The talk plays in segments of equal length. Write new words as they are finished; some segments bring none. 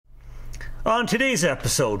On today's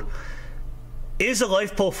episode, is a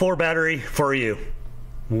LifePo4 battery for you?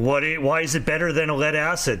 Why is it better than a lead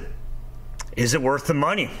acid? Is it worth the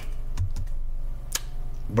money?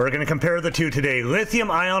 We're going to compare the two today. Lithium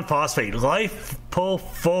iron phosphate,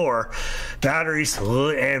 LifePo4 batteries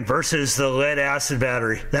and versus the lead acid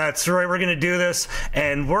battery. That's right, we're going to do this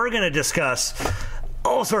and we're going to discuss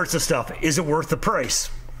all sorts of stuff. Is it worth the price?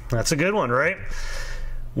 That's a good one, right?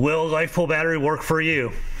 Will LifePo battery work for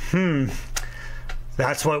you?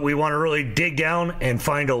 That's what we want to really dig down and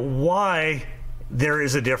find out why there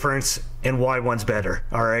is a difference and why one's better.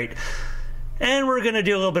 All right. And we're going to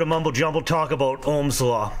do a little bit of mumble jumble talk about Ohm's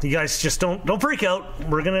law. You guys just don't freak out. I'm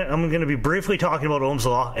going to be briefly talking about Ohm's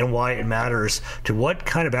law and why it matters to what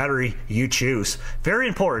kind of battery you choose. Very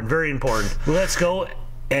important, very important. Let's go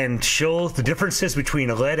and show the differences between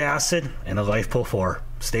a lead acid and a LifePo4.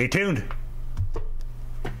 Stay tuned.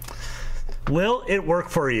 Will it work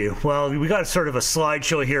for you? Well, we got sort of a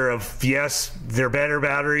slideshow here of, yes, they're better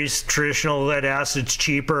batteries, traditional lead acid's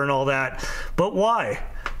cheaper and all that, but why?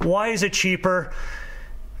 Why is it cheaper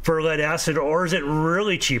for lead acid, or is it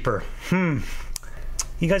really cheaper? You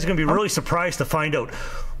guys are going to be really surprised to find out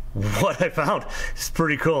what I found. It's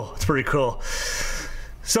pretty cool. It's pretty cool.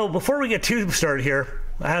 So before we get too started here,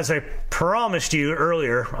 as I promised you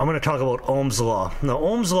earlier, I'm going to talk about Ohm's law. Now,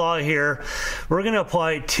 Ohm's law here, we're going to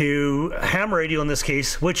apply it to ham radio in this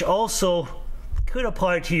case, which also could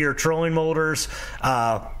apply to your trolling motors,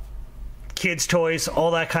 kids' toys,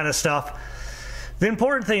 all that kind of stuff. The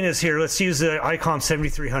important thing is here, let's use the ICOM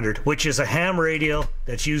 7300, which is a ham radio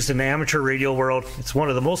that's used in the amateur radio world. It's one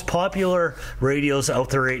of the most popular radios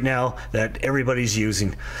out there right now that everybody's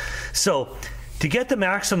using. So, to get the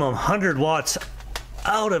maximum 100 watts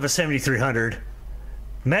out of a 7300,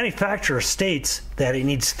 manufacturer states that it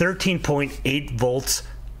needs 13.8 volts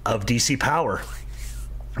of DC power.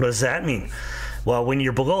 What does that mean? Well, when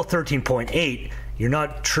you're below 13.8, you're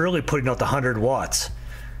not truly putting out the 100 watts.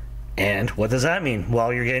 And what does that mean?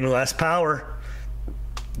 Well, you're getting less power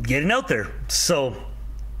getting out there. So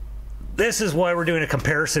this is why we're doing a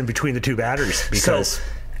comparison between the two batteries, because so,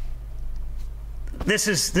 this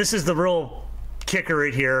is the real kicker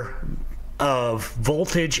right here of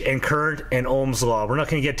voltage and current and Ohm's law. We're not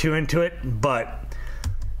going to get too into it, but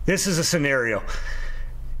this is a scenario.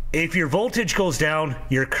 If your voltage goes down,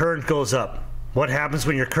 your current goes up. What happens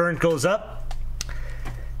when your current goes up?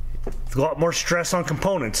 A lot more stress on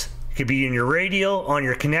components. It could be in your radio, on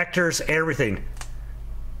your connectors, everything.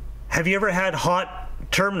 Have you ever had hot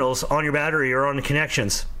terminals on your battery or on the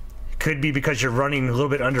connections? It could be because you're running a little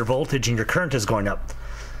bit under voltage and your current is going up.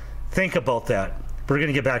 Think about that. We're going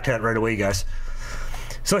to get back to that right away, guys.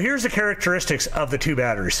 So here's the characteristics of the two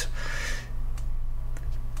batteries.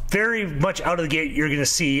 Very much out of the gate, you're going to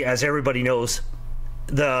see, as everybody knows,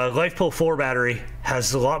 the LifePo4 battery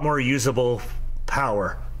has a lot more usable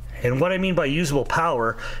power. And what I mean by usable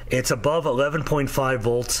power, it's above 11.5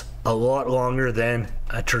 volts, a lot longer than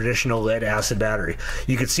a traditional lead acid battery.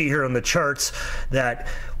 You can see here on the charts that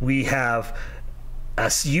we have a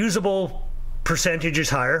usable percentage is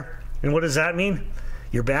higher. And what does that mean?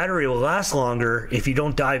 Your battery will last longer if you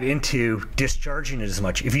don't dive into discharging it as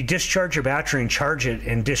much. If you discharge your battery and charge it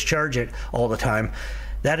and discharge it all the time,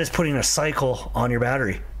 that is putting a cycle on your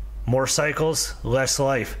battery. More cycles, less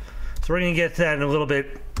life. So we're going to get to that in a little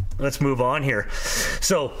bit. Let's move on here.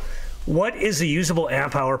 So what is the usable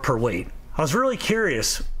amp hour per weight? I was really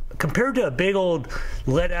curious. Compared to a big old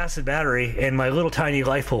lead acid battery and my little tiny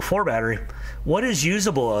LifePo4 battery, what is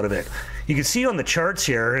usable out of it? You can see on the charts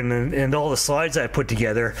here and all the slides I put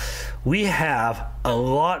together, we have a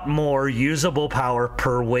lot more usable power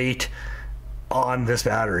per weight on this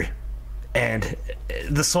battery. And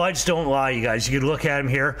the slides don't lie, you guys. You can look at them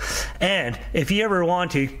here. And if you ever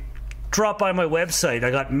want to, drop by my website.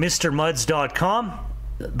 I got mrmuds.com.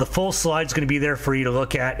 The full slide's going to be there for you to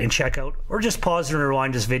look at and check out, or just pause and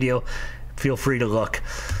rewind this video. Feel free to look.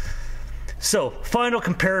 So, final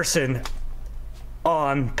comparison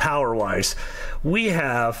on power-wise. We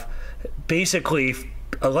have basically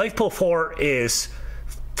a LifePo4 is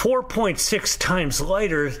 4.6 times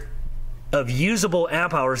lighter of usable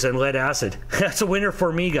amp hours than lead acid. That's a winner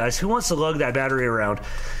for me, guys. Who wants to lug that battery around?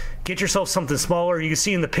 Get yourself something smaller. You can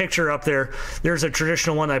see in the picture up there, there's a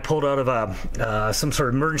traditional one I pulled out of some sort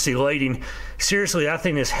of emergency lighting. Seriously, that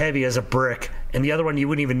thing is heavy as a brick. And the other one, you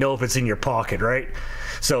wouldn't even know if it's in your pocket, right?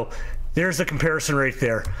 So there's the comparison right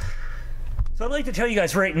there. So I'd like to tell you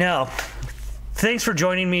guys right now, thanks for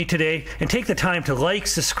joining me today, and take the time to like,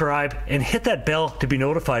 subscribe, and hit that bell to be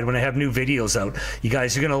notified when I have new videos out. You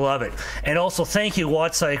guys are going to love it. And also thank you,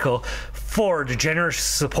 Wattcycle, for the generous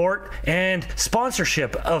support and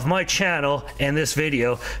sponsorship of my channel and this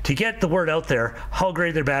video to get the word out there how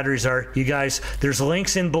great their batteries are. You guys, there's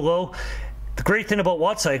links in below. The great thing about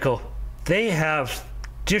Wattcycle, they have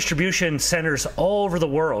distribution centers all over the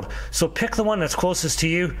world, so pick the one that's closest to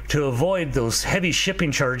you to avoid those heavy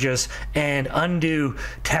shipping charges and undue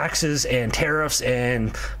taxes and tariffs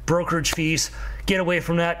and brokerage fees. Get away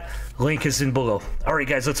from that. Link is in below. All right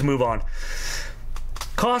guys, let's move on.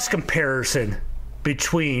 Cost comparison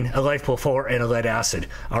between a LifePo4 and a lead acid.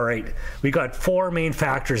 All right, we got 4 main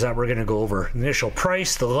factors that we're going to go over: initial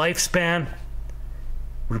price, the lifespan,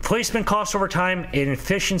 replacement cost over time, and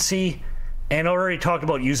efficiency, and already talked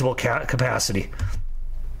about usable capacity.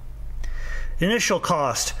 Initial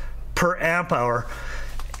cost per amp hour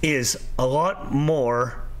is a lot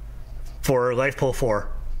more for LifePo4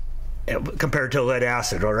 compared to lead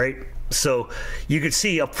acid. All right, so you could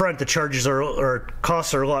see up front the charges or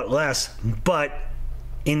costs are a lot less, but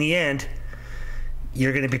in the end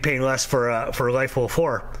you're going to be paying less for a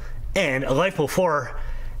LifePo4, and a LifePo4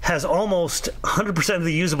 has almost 100% of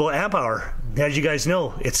the usable amp hour. As you guys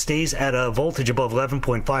know, it stays at a voltage above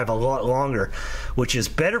 11.5 a lot longer, which is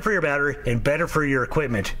better for your battery and better for your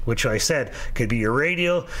equipment, which I said could be your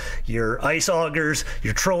radio, your ice augers,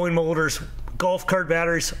 your trolling motors, golf cart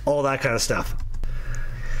batteries, all that kind of stuff.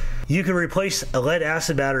 You can replace a lead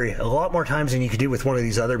acid battery a lot more times than you could do with one of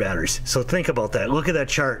these other batteries. So think about that. Look at that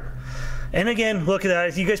chart. And again, look at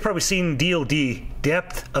that. You guys probably seen DOD,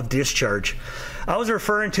 depth of discharge. I was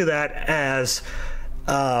referring to that as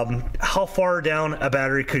how far down a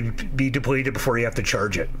battery could be depleted before you have to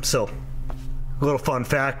charge it. So a little fun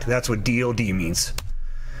fact, that's what DOD means.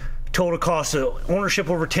 Total cost of ownership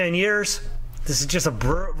over 10 years. This is just a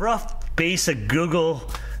rough basic Google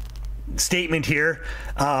statement here.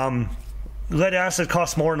 Lead acid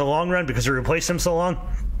costs more in the long run because we replace them so long.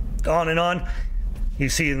 On and on. You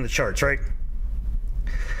see it in the charts, right?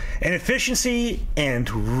 And efficiency and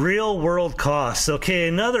real world costs. Okay,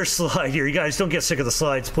 another slide here. You guys don't get sick of the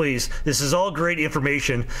slides, please. This is all great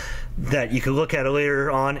information that you can look at it later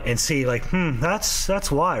on and see like,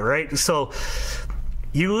 that's why, right? So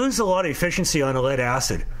you lose a lot of efficiency on a lead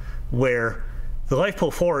acid, where the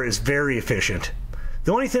LifePo4 is very efficient.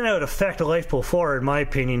 The only thing that would affect a LifePo4, in my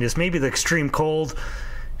opinion, is maybe the extreme cold,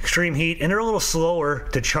 extreme heat, and they're a little slower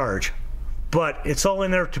to charge. But it's all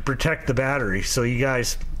in there to protect the battery. So you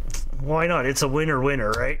guys, why not? It's a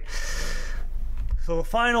winner-winner, right? So the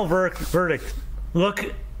final verdict, look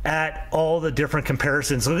at all the different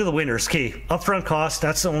comparisons. Look at the winners. Okay, upfront cost,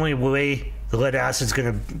 that's the only way the lead acid's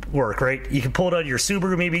going to work, right? You can pull it out of your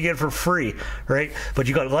Subaru, maybe get it for free, right? But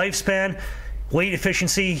you got lifespan, weight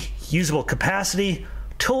efficiency, usable capacity.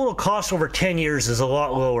 Total cost over 10 years is a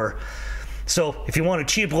lot lower. So if you want a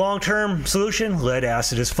cheap long-term solution, lead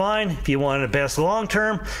acid is fine. If you want a best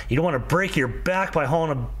long-term, you don't want to break your back by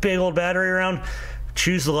hauling a big old battery around,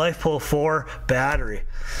 choose the LifePo4 battery.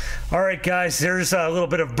 All right, guys, there's a little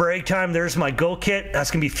bit of break time. There's my Go Kit.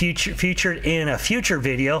 That's going to be featured in a future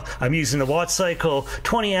video. I'm using the Wattcycle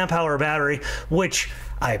 20 amp hour battery, which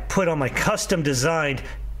I put on my custom designed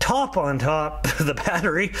top on top of the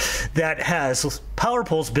battery that has power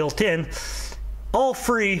poles built in. All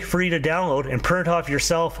free to download and print off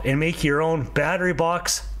yourself and make your own battery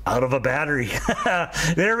box out of a battery.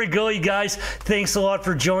 There we go, you guys. Thanks a lot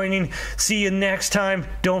for joining. See you next time.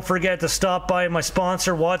 Don't forget to stop by my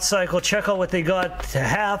sponsor, Wattcycle. Check out what they got to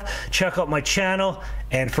have. Check out my channel.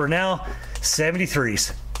 And for now,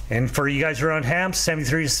 73s. And for you guys who are on hams,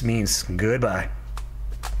 73s means goodbye.